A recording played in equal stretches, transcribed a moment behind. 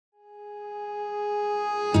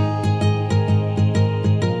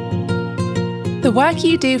The work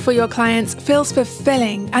you do for your clients feels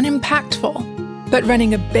fulfilling and impactful, but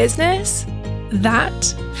running a business?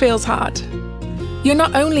 That feels hard. You're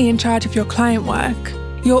not only in charge of your client work,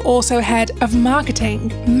 you're also head of marketing,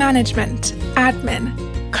 management,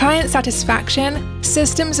 admin, client satisfaction,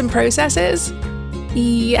 systems and processes.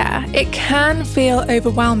 Yeah, it can feel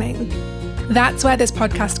overwhelming. That's where this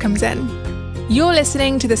podcast comes in. You're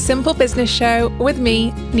listening to The Simple Business Show with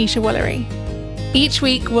me, Nisha Woolery. Each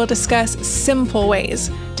week, we'll discuss simple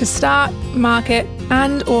ways to start, market,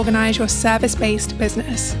 and organize your service-based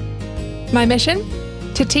business. My mission?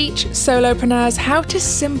 To teach solopreneurs how to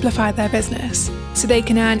simplify their business so they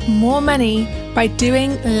can earn more money by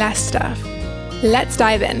doing less stuff. Let's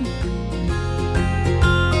dive in.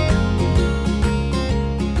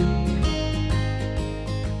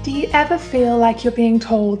 Do you ever feel like you're being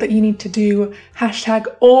told that you need to do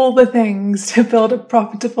 #all the things to build a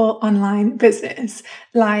profitable online business?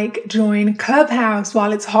 Like join Clubhouse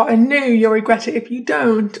while it's hot and new, you'll regret it if you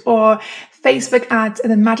don't, or Facebook ads are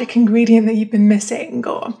the magic ingredient that you've been missing,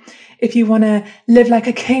 or if you want to live like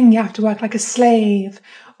a king, you have to work like a slave,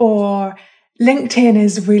 or LinkedIn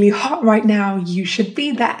is really hot right now, you should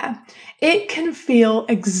be there. It can feel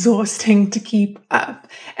exhausting to keep up,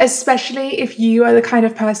 especially if you are the kind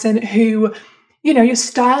of person who, your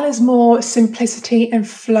style is more simplicity and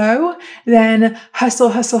flow than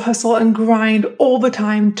hustle, and grind all the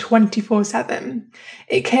time 24/7.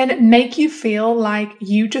 It can make you feel like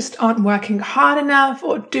you just aren't working hard enough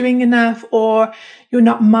or doing enough, or you're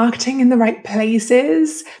not marketing in the right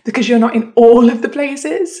places because you're not in all of the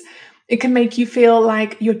places. It can make you feel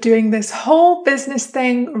like you're doing this whole business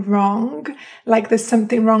thing wrong, like there's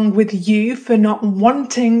something wrong with you for not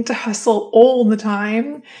wanting to hustle all the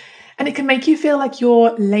time. And it can make you feel like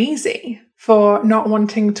you're lazy for not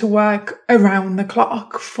wanting to work around the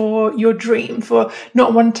clock for your dream, for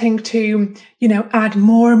not wanting to, add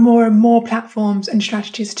more and more platforms and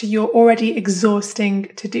strategies to your already exhausting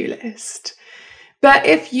to-do list. But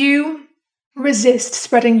if you resist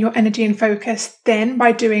spreading your energy and focus thin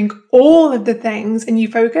by doing all of the things and you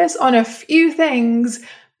focus on a few things,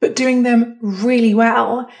 but doing them really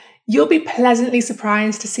well, you'll be pleasantly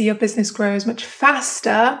surprised to see your business grows much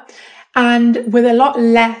faster and with a lot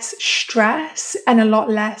less stress and a lot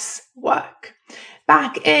less work.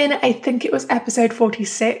 Back in, I think it was episode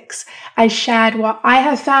 46, I shared what I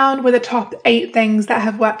have found were the top 8 things that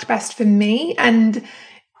have worked best for me and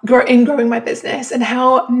in growing my business, and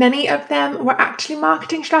how many of them were actually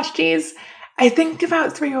marketing strategies. I think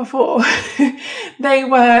about 3 or 4. They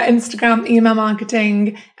were Instagram, email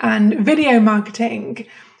marketing, and video marketing.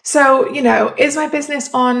 So, is my business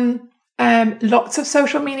on lots of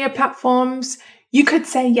social media platforms? You could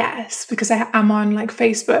say yes, because I am on like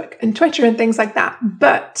Facebook and Twitter and things like that,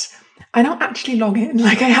 but I don't actually log in.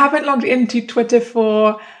 I haven't logged into Twitter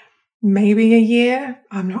for maybe a year.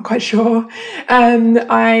 I'm not quite sure.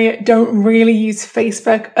 I don't really use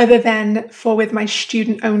Facebook other than with my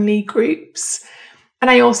student only groups. And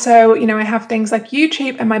I also, I have things like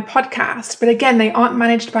YouTube and my podcast, but again, they aren't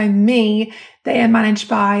managed by me. They are managed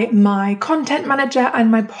by my content manager and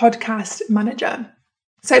my podcast manager.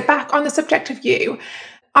 So back on the subject of you,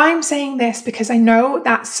 I'm saying this because I know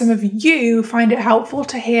that some of you find it helpful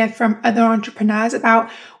to hear from other entrepreneurs about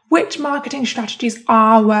which marketing strategies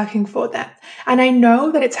are working for them. And I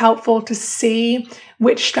know that it's helpful to see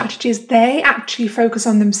which strategies they actually focus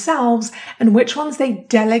on themselves and which ones they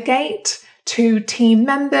delegate to team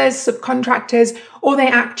members, subcontractors, or they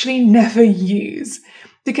actually never use.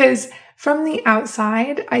 Because from the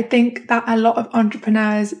outside, I think that a lot of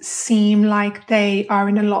entrepreneurs seem like they are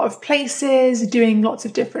in a lot of places, doing lots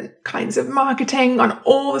of different kinds of marketing on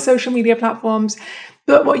all the social media platforms.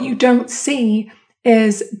 But what you don't see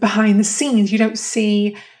is behind the scenes. You don't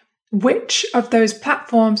see which of those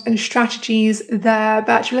platforms and strategies the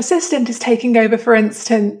virtual assistant is taking over, for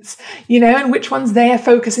instance, and which ones they are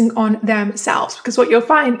focusing on themselves. Because what you'll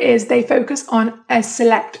find is they focus on a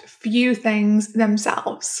select few things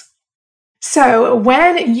themselves. So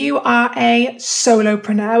when you are a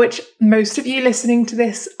solopreneur, which most of you listening to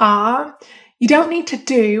this are, you don't need to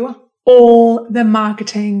do all the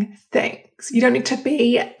marketing things. You don't need to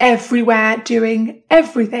be everywhere doing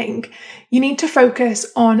everything. You need to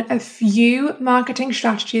focus on a few marketing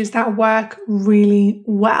strategies that work really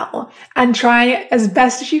well and try as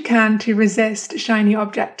best as you can to resist shiny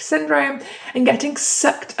object syndrome and getting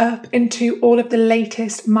sucked up into all of the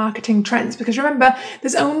latest marketing trends. Because remember,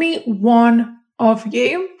 there's only one of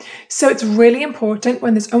you. So it's really important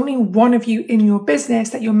when there's only one of you in your business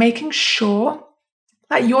that you're making sure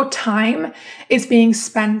that your time is being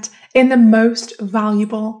spent in the most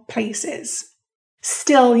valuable places.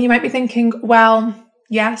 Still, you might be thinking, well,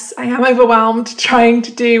 yes, I am overwhelmed trying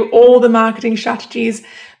to do all the marketing strategies,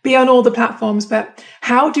 be on all the platforms, but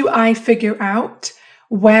how do I figure out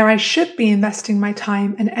where I should be investing my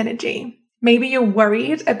time and energy? Maybe you're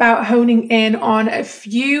worried about honing in on a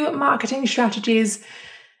few marketing strategies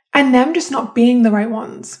and them just not being the right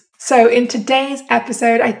ones. So in today's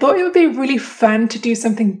episode, I thought it would be really fun to do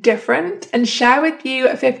something different and share with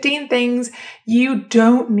you 15 things you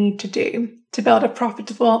don't need to do to build a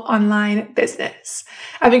profitable online business.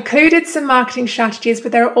 I've included some marketing strategies,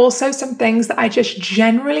 but there are also some things that I just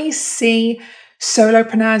generally see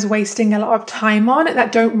solopreneurs wasting a lot of time on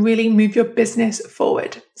that don't really move your business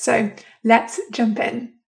forward. So let's jump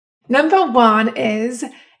in. Number 1 is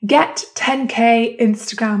get 10K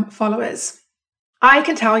Instagram followers. I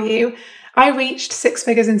can tell you, I reached 6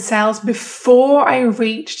 figures in sales before I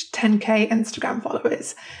reached 10K Instagram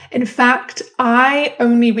followers. In fact, I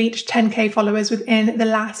only reached 10K followers within the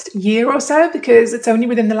last year or so, because it's only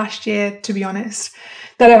within the last year, to be honest,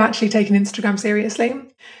 that I've actually taken Instagram seriously.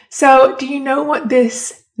 So do you know what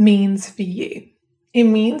this means for you? It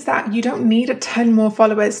means that you don't need a ton more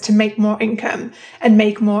followers to make more income and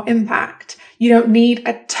make more impact. You don't need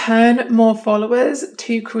a ton more followers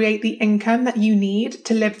to create the income that you need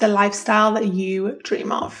to live the lifestyle that you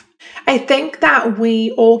dream of. I think that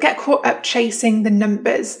we all get caught up chasing the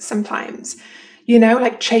numbers sometimes,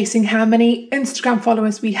 like chasing how many Instagram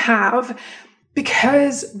followers we have,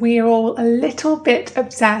 because we're all a little bit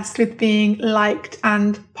obsessed with being liked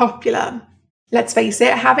and popular. Let's face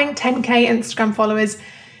it, having 10K Instagram followers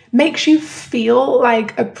makes you feel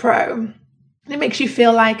like a pro. It makes you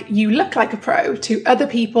feel like you look like a pro to other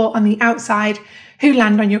people on the outside who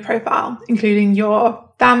land on your profile, including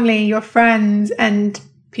your family, your friends, and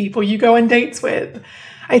people you go on dates with.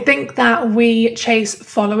 I think that we chase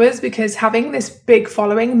followers because having this big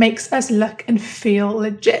following makes us look and feel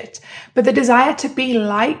legit. But the desire to be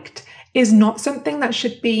liked is not something that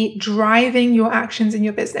should be driving your actions in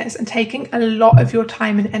your business and taking a lot of your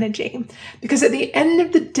time and energy. Because at the end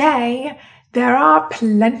of the day, there are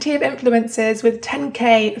plenty of influencers with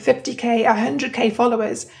 10K, 50K, 100K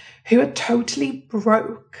followers who are totally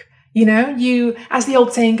broke. As the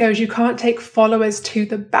old saying goes, you can't take followers to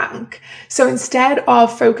the bank. So instead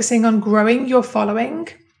of focusing on growing your following,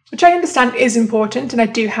 which I understand is important, and I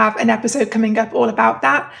do have an episode coming up all about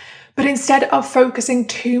that, but instead of focusing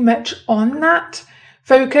too much on that,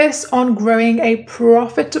 focus on growing a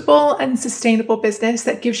profitable and sustainable business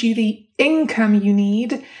that gives you the income you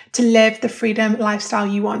need to live the freedom lifestyle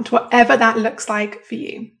you want, whatever that looks like for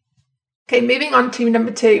you. Okay, moving on to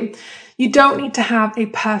number 2. You don't need to have a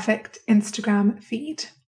perfect Instagram feed.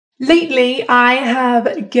 Lately, I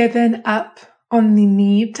have given up on the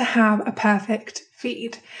need to have a perfect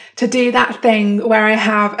feed, to do that thing where I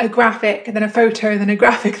have a graphic, then a photo, then a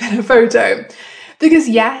graphic, then a photo. Because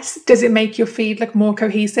yes, does it make your feed look more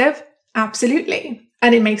cohesive? Absolutely.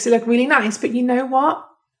 And it makes it look really nice. But you know what?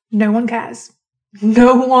 No one cares.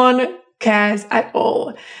 No one cares at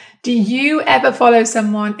all. Do you ever follow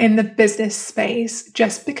someone in the business space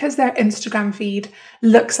just because their Instagram feed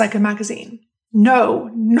looks like a magazine?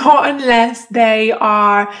 No, not unless they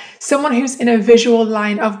are someone who's in a visual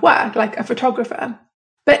line of work, like a photographer.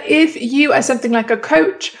 But if you are something like a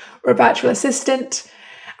coach or a virtual assistant,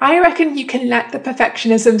 I reckon you can let the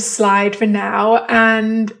perfectionism slide for now,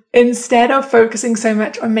 and instead of focusing so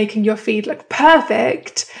much on making your feed look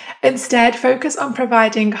perfect, instead focus on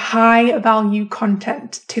providing high value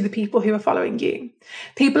content to the people who are following you.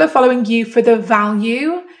 People are following you for the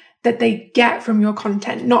value that they get from your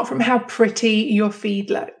content, not from how pretty your feed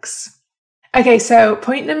looks. Okay, so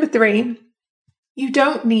point number 3, you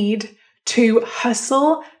don't need to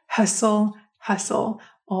hustle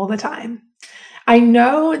all the time. I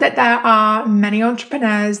know that there are many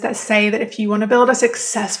entrepreneurs that say that if you want to build a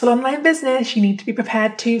successful online business, you need to be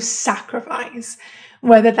prepared to sacrifice,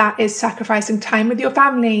 whether that is sacrificing time with your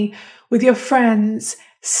family, with your friends,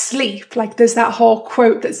 sleep. Like there's that whole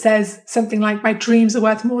quote that says something like, my dreams are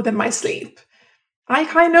worth more than my sleep. I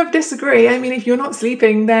kind of disagree. I mean, if you're not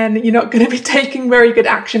sleeping, then you're not going to be taking very good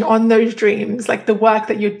action on those dreams. Like the work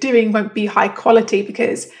that you're doing won't be high quality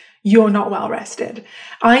because you're not well rested.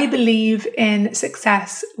 I believe in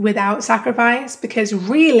success without sacrifice, because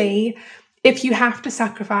really, if you have to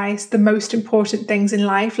sacrifice the most important things in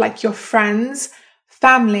life, like your friends,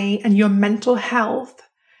 family, and your mental health,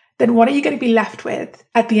 then what are you going to be left with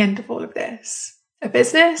at the end of all of this? A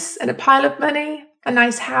business and a pile of money, a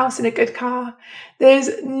nice house and a good car.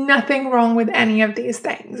 There's nothing wrong with any of these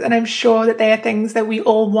things. And I'm sure that they are things that we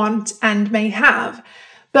all want and may have.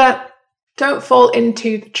 But Don't fall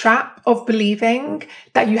into the trap of believing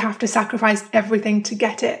that you have to sacrifice everything to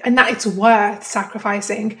get it and that it's worth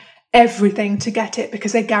sacrificing everything to get it,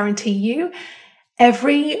 because I guarantee you,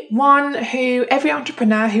 every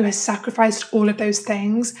entrepreneur who has sacrificed all of those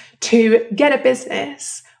things to get a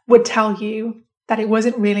business would tell you that it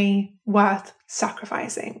wasn't really worth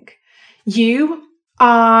sacrificing. You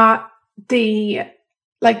are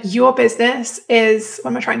your business is,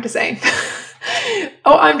 what am I trying to say?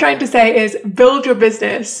 What I'm trying to say is build your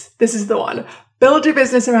business. This is the one. Build your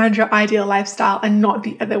business around your ideal lifestyle and not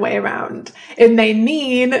the other way around. It may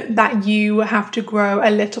mean that you have to grow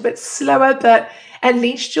a little bit slower, but at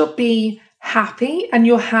least you'll be happy and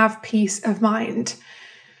you'll have peace of mind.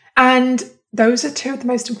 And those are two of the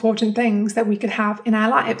most important things that we could have in our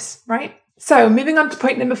lives, right? So moving on to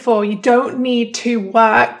point number 4, you don't need to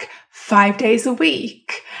work 5 days a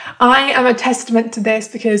week. I am a testament to this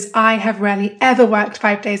because I have rarely ever worked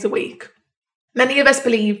 5 days a week. Many of us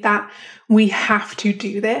believe that we have to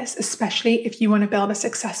do this, especially if you want to build a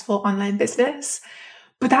successful online business.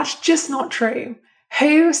 But that's just not true.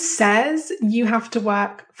 Who says you have to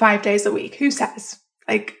work 5 days a week? Who says?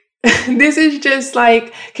 This is just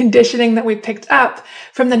conditioning that we picked up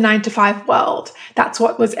from the 9-to-5 world. That's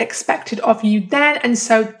what was expected of you then. And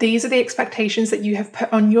so these are the expectations that you have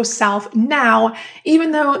put on yourself now,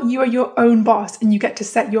 even though you are your own boss and you get to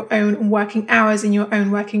set your own working hours and your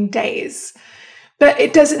own working days. But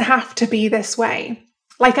it doesn't have to be this way.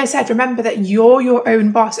 Like I said, remember that you're your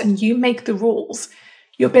own boss and you make the rules.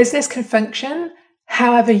 Your business can function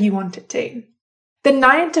however you want it to. The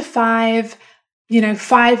 9-to-5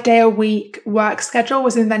 5-day-a-week work schedule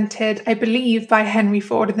was invented, I believe, by Henry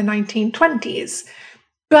Ford in the 1920s.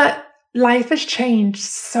 But life has changed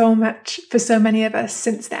so much for so many of us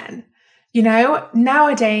since then.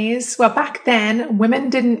 Nowadays, back then, women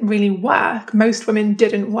didn't really work. Most women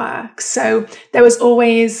didn't work. So there was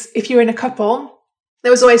always, if you were in a couple,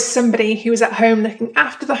 there was always somebody who was at home, looking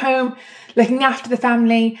after the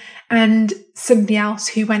family, and somebody else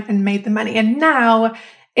who went and made the money. And now,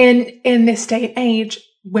 in this day and age,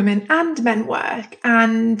 women and men work.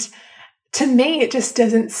 And to me, it just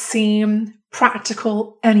doesn't seem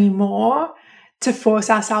practical anymore to force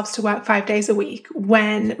ourselves to work 5 days a week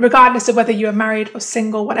when, regardless of whether you are married or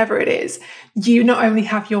single, whatever it is, you not only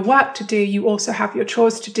have your work to do, you also have your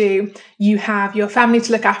chores to do. You have your family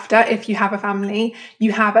to look after if you have a family.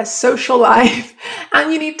 You have a social life,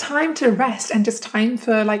 and you need time to rest and just time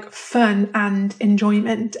for fun and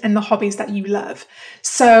enjoyment and the hobbies that you love.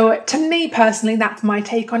 So to me personally, that's my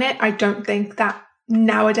take on it. I don't think that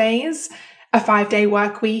nowadays a 5-day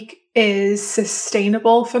work week is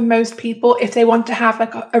sustainable for most people if they want to have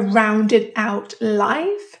a rounded out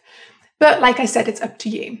life. But like I said, it's up to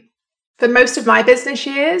you. For most of my business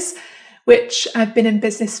years, which I've been in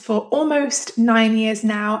business for almost 9 years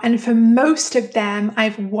now, and for most of them,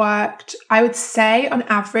 I've worked, I would say on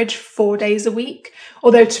average 4 days a week.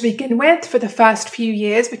 Although to begin with, for the first few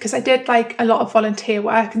years, because I did a lot of volunteer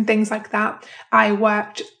work and things like that, I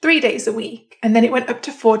worked 3 days a week, and then it went up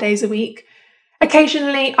to 4 days a week.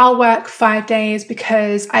 Occasionally, I'll work 5 days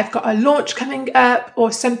because I've got a launch coming up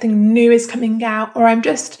or something new is coming out, or I'm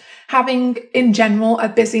just having, in general, a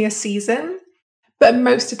busier season. But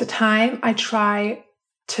most of the time, I try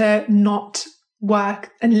to not work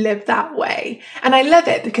and live that way. And I love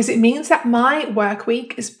it because it means that my work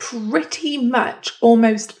week is pretty much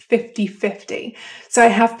almost 50-50. So I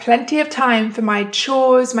have plenty of time for my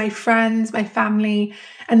chores, my friends, my family,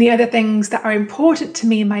 and the other things that are important to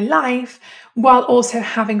me in my life, while also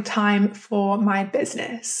having time for my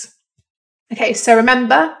business. Okay, so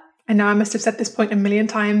remember, I know I must have said this point a million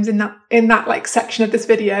times in that section of this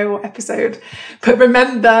video or episode, but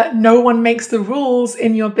remember, no one makes the rules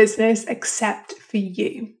in your business except for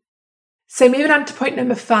you. So moving on to point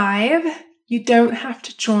number 5, you don't have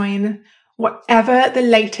to join whatever the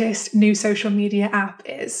latest new social media app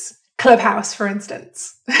is. Clubhouse, for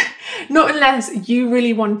instance. Not unless you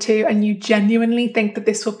really want to and you genuinely think that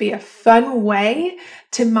this will be a fun way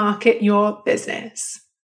to market your business.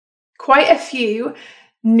 Quite a few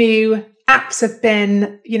new apps have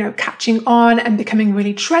been, catching on and becoming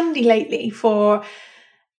really trendy lately for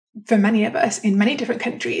many of us in many different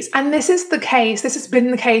countries. And this has been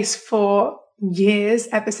the case for years,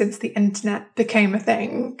 ever since the internet became a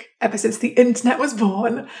thing, ever since the internet was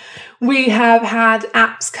born. We have had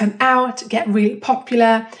apps come out, get really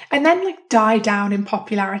popular, and then die down in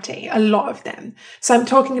popularity, a lot of them. So I'm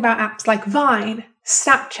talking about apps like Vine,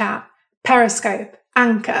 Snapchat, Periscope,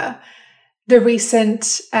 Anchor. The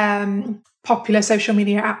recent popular social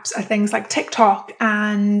media apps are things like TikTok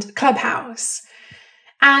and Clubhouse.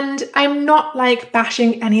 And I'm not like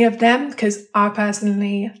bashing any of them because I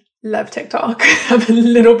personally love TikTok. I'm a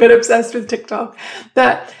little bit obsessed with TikTok.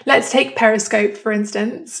 But let's take Periscope, for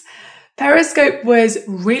instance. Periscope was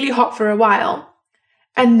really hot for a while.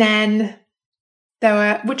 And then there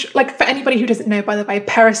were, which like for anybody who doesn't know, by the way,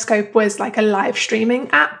 Periscope was like a live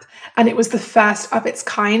streaming app. And it was the first of its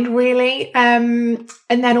kind, really. And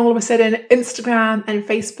then all of a sudden, Instagram and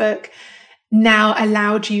Facebook now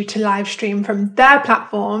allowed you to live stream from their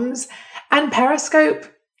platforms. And Periscope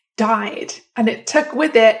died. And it took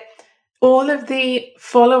with it all of the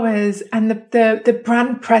followers and the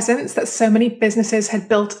brand presence that so many businesses had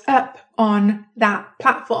built up on that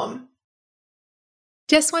platform.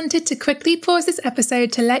 Just wanted to quickly pause this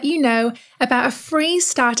episode to let you know about a free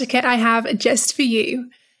starter kit I have just for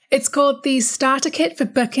you. It's called the Starter Kit for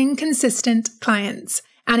Booking Consistent Clients.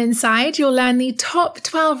 And inside, you'll learn the top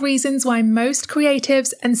 12 reasons why most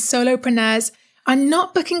creatives and solopreneurs are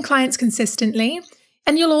not booking clients consistently.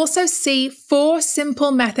 And you'll also see 4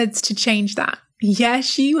 simple methods to change that.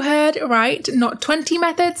 Yes, you heard right, not 20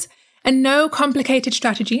 methods and no complicated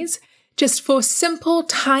strategies, just 4 simple,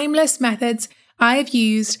 timeless methods I've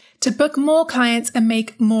used to book more clients and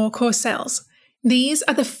make more course sales. These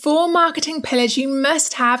are the 4 marketing pillars you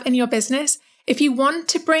must have in your business if you want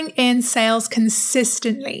to bring in sales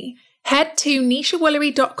consistently. Head to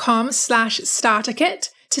nishawoolery.com/starterkit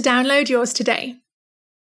to download yours today.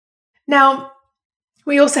 Now,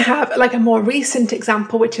 we also have like a more recent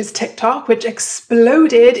example, which is TikTok, which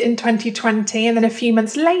exploded in 2020. And then a few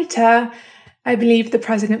months later, I believe the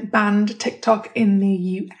president banned TikTok in the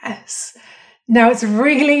US. Now, it's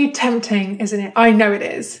really tempting, isn't it? I know it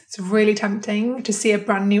is. It's really tempting to see a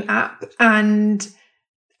brand new app and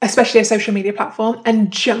especially a social media platform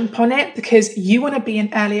and jump on it because you want to be an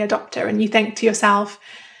early adopter and you think to yourself,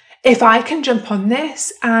 if I can jump on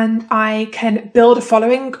this and I can build a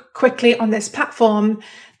following quickly on this platform,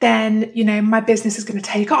 then, my business is going to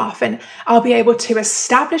take off and I'll be able to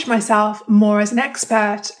establish myself more as an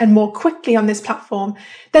expert and more quickly on this platform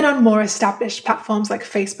than on more established platforms like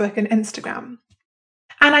Facebook and Instagram.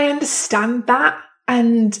 And I understand that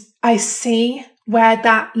and I see where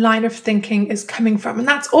that line of thinking is coming from. And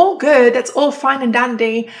that's all good. That's all fine and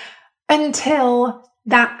dandy until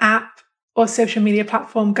that app or social media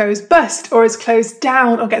platform goes bust or is closed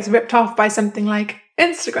down or gets ripped off by something like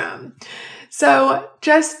Instagram. So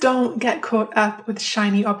just don't get caught up with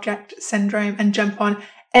shiny object syndrome and jump on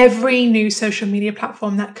every new social media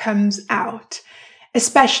platform that comes out,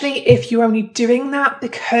 especially if you're only doing that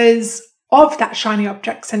because of that shiny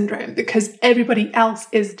object syndrome, because everybody else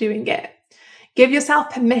is doing it. Give yourself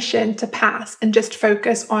permission to pass and just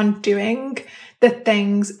focus on doing the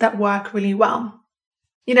things that work really well.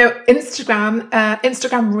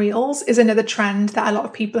 Instagram Reels is another trend that a lot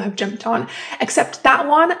of people have jumped on, except that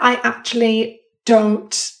one I actually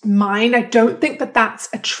don't mind. I don't think that that's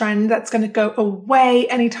a trend that's going to go away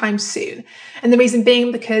anytime soon. And the reason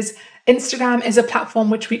being because Instagram is a platform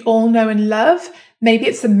which we all know and love. Maybe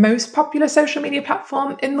it's the most popular social media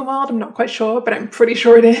platform in the world. I'm not quite sure, but I'm pretty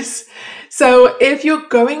sure it is. So if you're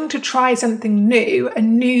going to try something new, a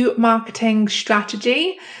new marketing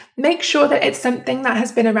strategy, make sure that it's something that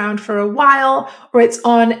has been around for a while or it's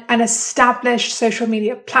on an established social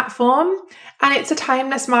media platform and it's a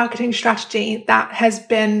timeless marketing strategy that has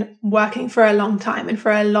been working for a long time and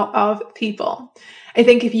for a lot of people. I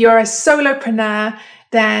think if you're a solopreneur,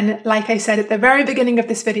 then like I said at the very beginning of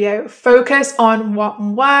this video, focus on what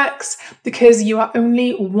works because you are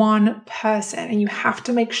only one person and you have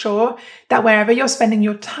to make sure that wherever you're spending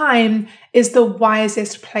your time is the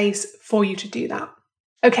wisest place for you to do that.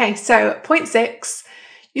 Okay, so point 6,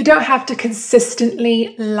 you don't have to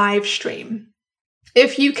consistently live stream.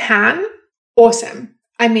 If you can, awesome.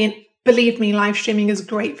 I mean, believe me, live streaming is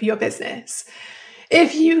great for your business.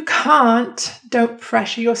 If you can't, don't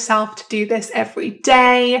pressure yourself to do this every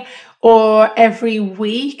day or every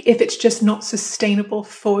week if it's just not sustainable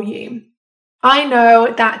for you. I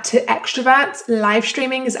know that to extroverts, live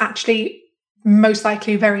streaming is actually most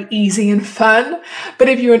likely very easy and fun. But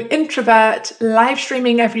if you're an introvert, live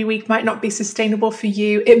streaming every week might not be sustainable for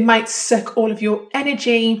you. It might suck all of your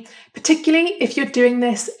energy, particularly if you're doing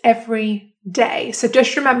this every day. So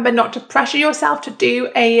just remember not to pressure yourself to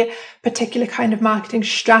do a particular kind of marketing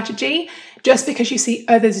strategy just because you see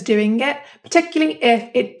others doing it, particularly if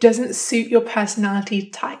it doesn't suit your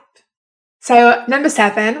personality type. So number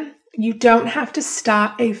 7, you don't have to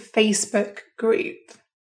start a Facebook group.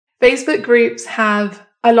 Facebook groups have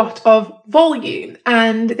a lot of volume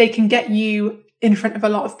and they can get you in front of a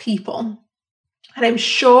lot of people. And I'm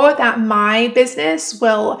sure that my business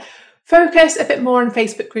will focus a bit more on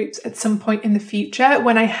Facebook groups at some point in the future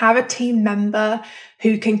when I have a team member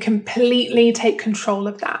who can completely take control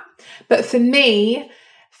of that. But for me,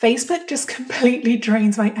 Facebook just completely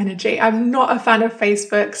drains my energy. I'm not a fan of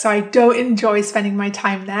Facebook, so I don't enjoy spending my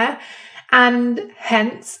time there. And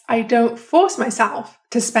hence, I don't force myself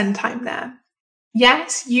to spend time there.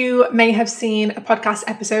 Yes, you may have seen a podcast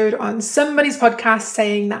episode on somebody's podcast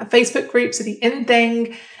saying that Facebook groups are the in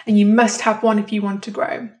thing and you must have one if you want to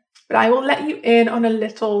grow. But I will let you in on a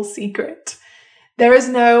little secret. There is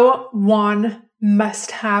no one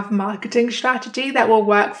must-have marketing strategy that will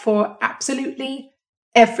work for absolutely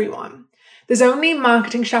everyone. There's only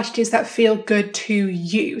marketing strategies that feel good to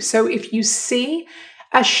you. So if you see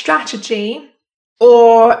a strategy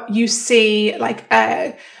or you see like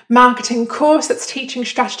a marketing course that's teaching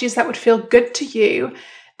strategies that would feel good to you,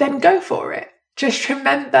 then go for it. Just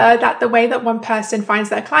remember that the way that one person finds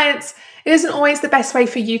their clients, it isn't always the best way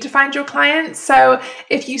for you to find your clients. So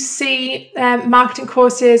if you see marketing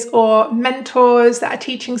courses or mentors that are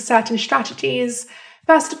teaching certain strategies,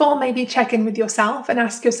 first of all, maybe check in with yourself and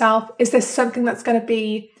ask yourself, is this something that's going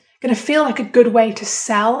to feel like a good way to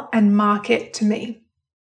sell and market to me?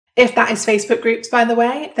 If that is Facebook groups, by the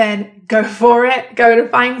way, then go for it. Go to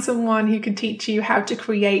find someone who can teach you how to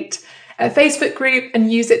create a Facebook group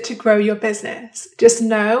and use it to grow your business. Just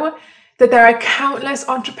know that there are countless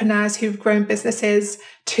entrepreneurs who've grown businesses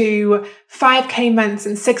to 5K months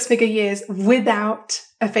and 6-figure years without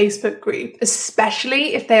a Facebook group,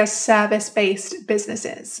 especially if they are service-based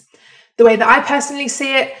businesses. The way that I personally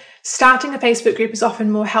see it, starting a Facebook group is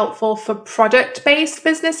often more helpful for product-based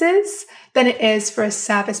businesses than it is for a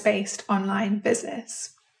service-based online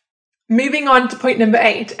business. Moving on to point number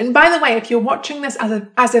 8. And by the way, if you're watching this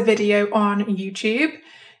as a video on YouTube,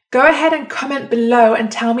 go ahead and comment below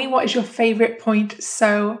and tell me what is your favorite point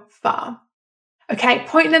so far. Okay,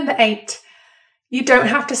 point number 8. You don't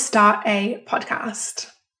have to start a podcast.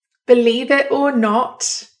 Believe it or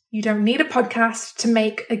not, you don't need a podcast to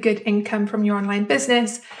make a good income from your online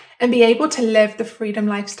business and be able to live the freedom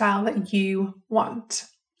lifestyle that you want.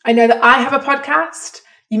 I know that I have a podcast.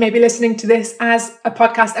 You may be listening to this as a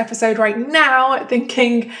podcast episode right now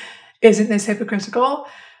thinking, isn't this hypocritical?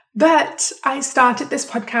 But I started this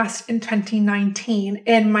podcast in 2019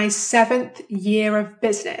 in my 7th year of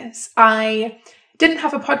business. I didn't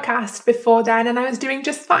have a podcast before then and I was doing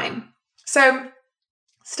just fine. So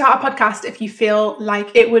start a podcast if you feel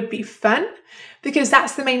like it would be fun, because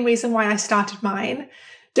that's the main reason why I started mine.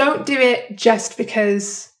 Don't do it just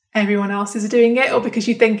because everyone else is doing it or because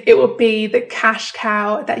you think it will be the cash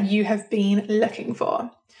cow that you have been looking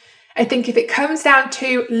for. I think if it comes down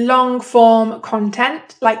to long form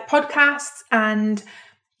content like podcasts and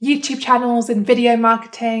YouTube channels and video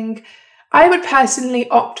marketing, I would personally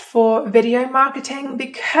opt for video marketing,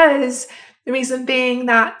 because the reason being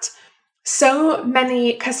that so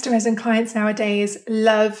many customers and clients nowadays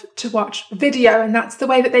love to watch video, and that's the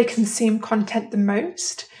way that they consume content the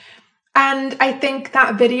most. And I think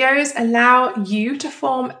that videos allow you to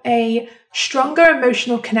form a stronger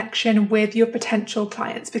emotional connection with your potential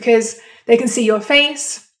clients because they can see your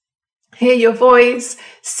face, hear your voice,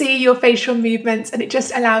 see your facial movements, and it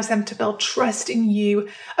just allows them to build trust in you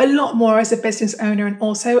a lot more as a business owner and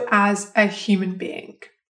also as a human being.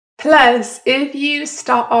 Plus, if you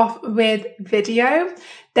start off with video,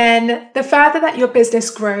 then the further that your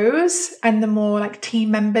business grows and the more like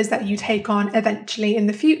team members that you take on eventually in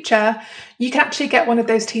the future, you can actually get one of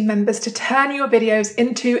those team members to turn your videos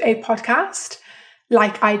into a podcast,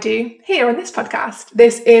 like I do here on this podcast.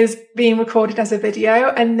 This is being recorded as a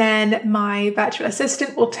video, and then my virtual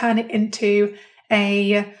assistant will turn it into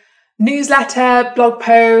a newsletter, blog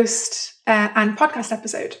post, and podcast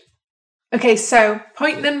episode. Okay, so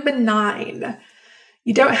point number 9.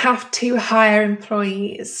 You don't have to hire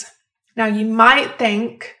employees. Now, you might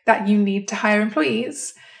think that you need to hire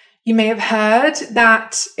employees. You may have heard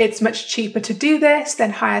that it's much cheaper to do this than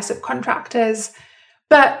hire subcontractors.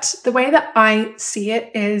 But the way that I see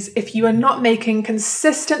it is if you are not making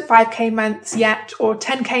consistent 5K months yet or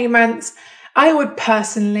 10K months, I would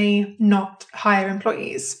personally not hire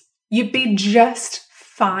employees. You'd be just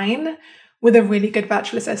fine with a really good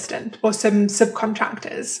virtual assistant or some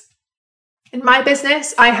subcontractors. In my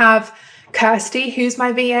business, I have Kirsty, who's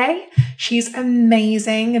my VA. She's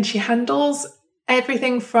amazing and she handles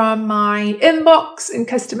everything from my inbox and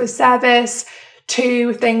customer service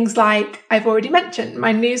to things like I've already mentioned,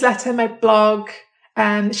 my newsletter, my blog.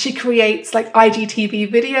 She creates like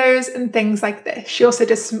IGTV videos and things like this. She also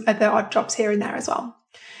does some other odd jobs here and there as well.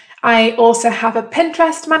 I also have a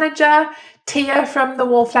Pinterest manager Tia from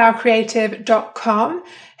thewallflowercreative.com,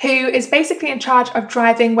 who is basically in charge of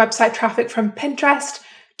driving website traffic from Pinterest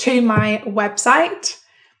to my website.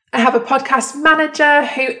 I have a podcast manager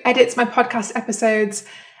who edits my podcast episodes,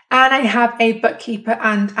 and I have a bookkeeper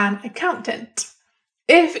and an accountant.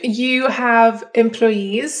 If you have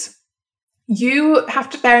employees, you have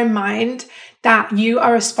to bear in mind that you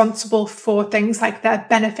are responsible for things like their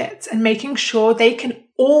benefits and making sure they can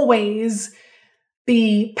always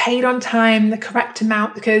be paid on time, the correct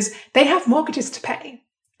amount, because they have mortgages to pay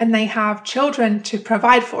and they have children to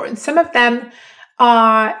provide for. And some of them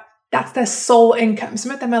that's their sole income.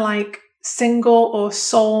 Some of them are like single or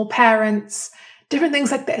sole parents, different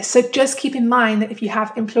things like this. So just keep in mind that if you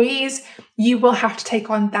have employees, you will have to take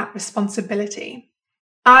on that responsibility.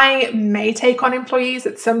 I may take on employees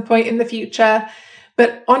at some point in the future,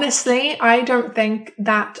 but honestly, I don't think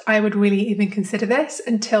that I would really even consider this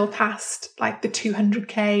until past like the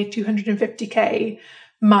 200K, 250K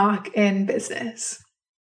mark in business.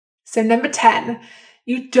 So number 10,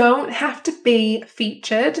 you don't have to be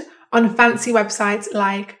featured on fancy websites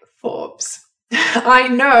like Forbes. I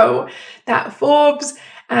know that Forbes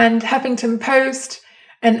and Huffington Post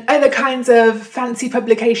and other kinds of fancy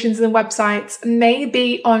publications and websites may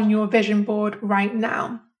be on your vision board right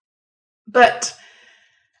now. But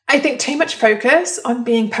I think too much focus on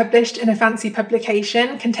being published in a fancy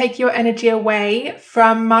publication can take your energy away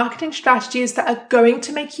from marketing strategies that are going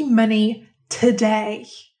to make you money today.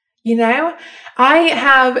 You know, I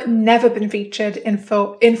have never been featured in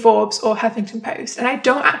Forbes or Huffington Post, and I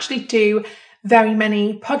don't actually do very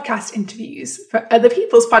many podcast interviews for other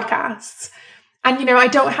people's podcasts. And, you know, I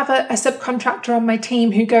don't have a subcontractor on my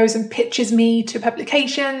team who goes and pitches me to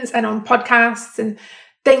publications and on podcasts and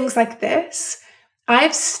things like this.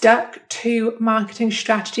 I've stuck to marketing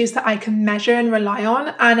strategies that I can measure and rely on,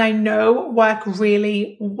 and I know work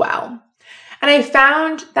really well. And I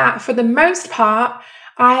found that for the most part,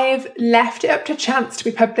 I've left it up to chance to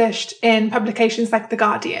be published in publications like The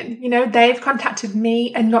Guardian. You know, they've contacted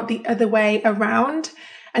me and not the other way around.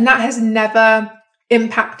 And that has never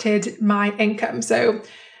impacted my income. So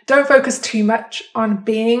don't focus too much on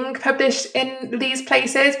being published in these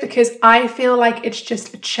places, because I feel like it's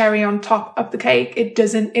just a cherry on top of the cake. It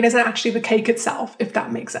isn't actually the cake itself, if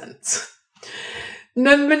that makes sense.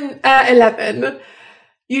 Number 11,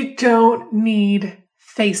 you don't need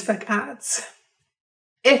Facebook ads.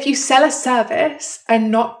 If you sell a service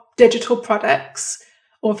and not digital products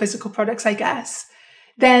or physical products, I guess,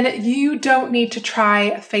 then you don't need to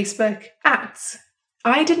try Facebook ads.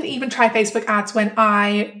 I didn't even try Facebook ads when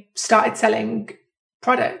I started selling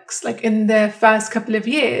products, like in the first couple of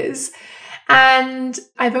years. And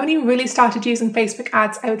I've only really started using Facebook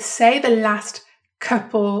ads, I would say, the last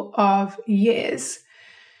couple of years.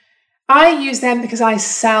 I use them because I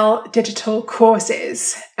sell digital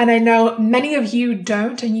courses, and I know many of you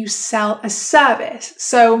don't, and you sell a service.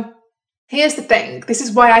 So here's the thing. This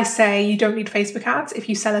is why I say you don't need Facebook ads if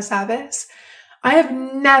you sell a service. I have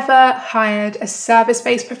never hired a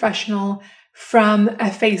service-based professional from a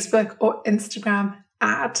Facebook or Instagram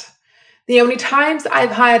ad. The only times that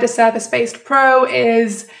I've hired a service-based pro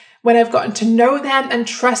is when I've gotten to know them and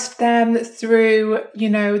trust them through, you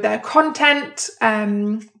know, their content,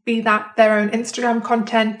 be that their own Instagram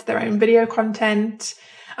content, their own video content.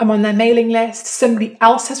 I'm on their mailing list. Somebody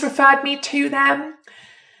else has referred me to them.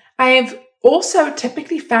 I've also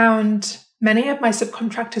typically found many of my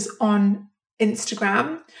subcontractors on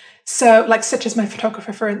Instagram. So like, such as my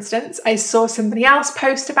photographer, for instance, I saw somebody else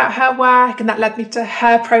post about her work and that led me to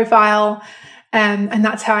her profile. And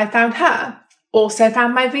that's how I found her. Also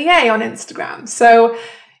found my VA on Instagram. So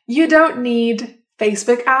you don't need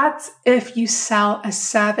Facebook ads if you sell a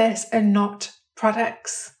service and not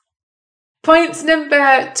products. Points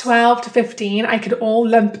number 12 to 15, I could all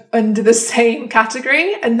lump under the same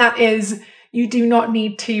category. And that is, you do not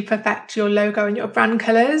need to perfect your logo and your brand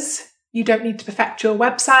colors. You don't need to perfect your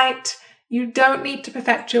website. You don't need to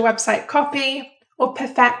perfect your website copy or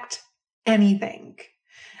perfect anything.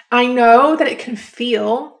 I know that it can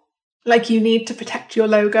feel like you need to protect your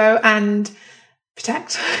logo and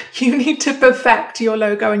you need to perfect your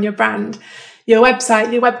logo and your brand, your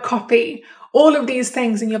website, your web copy, all of these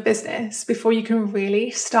things in your business before you can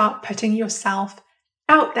really start putting yourself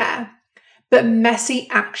out there. But messy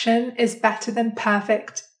action is better than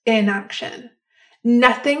perfect inaction.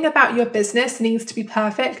 Nothing about your business needs to be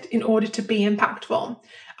perfect in order to be impactful.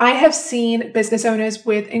 I have seen business owners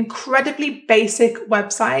with incredibly basic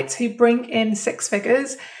websites who bring in 6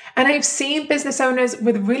 figures, and I've seen business owners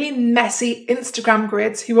with really messy Instagram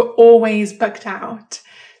grids who are always booked out.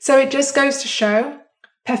 So it just goes to show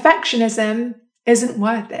perfectionism isn't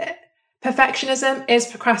worth it. Perfectionism is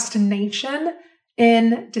procrastination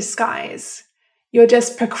in disguise. You're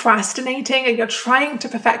just procrastinating and you're trying to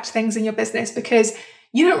perfect things in your business because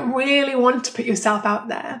you don't really want to put yourself out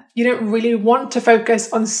there. You don't really want to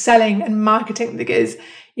focus on selling and marketing because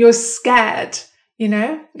you're scared,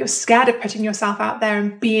 You're scared of putting yourself out there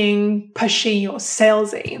and being pushy or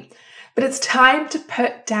salesy. But it's time to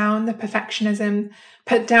put down the perfectionism,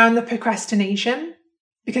 put down the procrastination,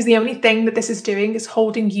 because the only thing that this is doing is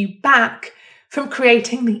holding you back from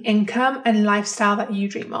creating the income and lifestyle that you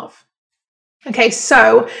dream of. Okay,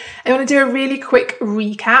 so I want to do a really quick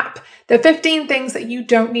recap. There are 15 things that you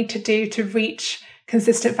don't need to do to reach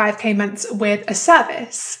consistent 5K months with a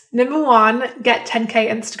service. Number 1, get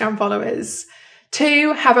 10K Instagram followers.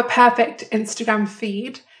 2, have a perfect Instagram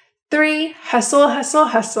feed. 3,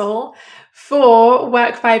 hustle. 4,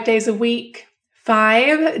 work 5 days a week.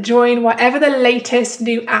 5, join whatever the latest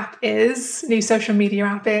new social media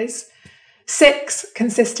app is. 6,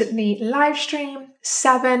 consistently live stream.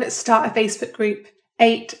 7, start a Facebook group.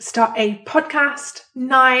 8, start a podcast.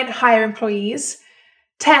 9, hire employees.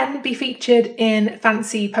 10, be featured in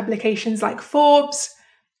fancy publications like Forbes.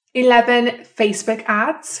 11, Facebook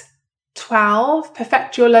ads. 12,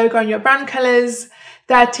 perfect your logo and your brand colors.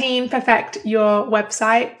 13, perfect your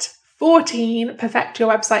website. 14, perfect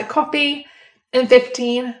your website copy. And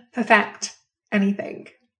 15, perfect anything.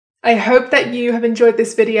 I hope that you have enjoyed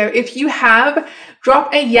this video. If you have,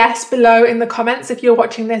 drop a yes below in the comments if you're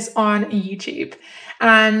watching this on YouTube.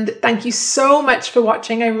 And thank you so much for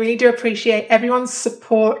watching. I really do appreciate everyone's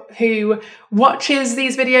support who watches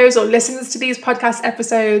these videos or listens to these podcast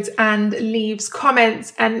episodes and leaves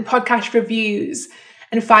comments and podcast reviews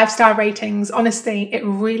and 5-star ratings. Honestly, it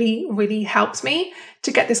really, really helps me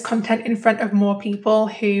to get this content in front of more people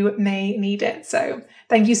who may need it. So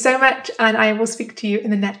thank you so much, and I will speak to you in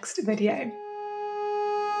the next video.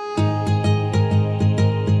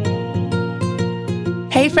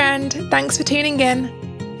 Hey friend, thanks for tuning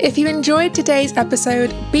in. If you enjoyed today's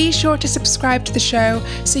episode, be sure to subscribe to the show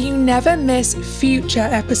so you never miss future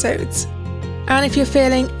episodes. And if you're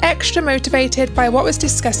feeling extra motivated by what was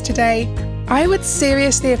discussed today, I would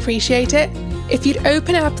seriously appreciate it if you'd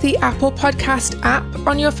open up the Apple Podcast app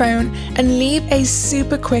on your phone and leave a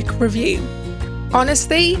super quick review.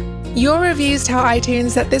 Honestly, your reviews tell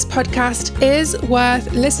iTunes that this podcast is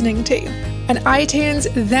worth listening to, and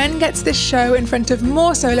iTunes then gets this show in front of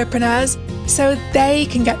more solopreneurs so they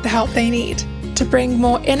can get the help they need to bring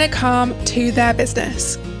more inner calm to their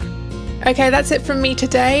business. Okay, that's it from me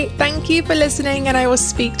today. Thank you for listening, and I will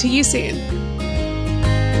speak to you soon.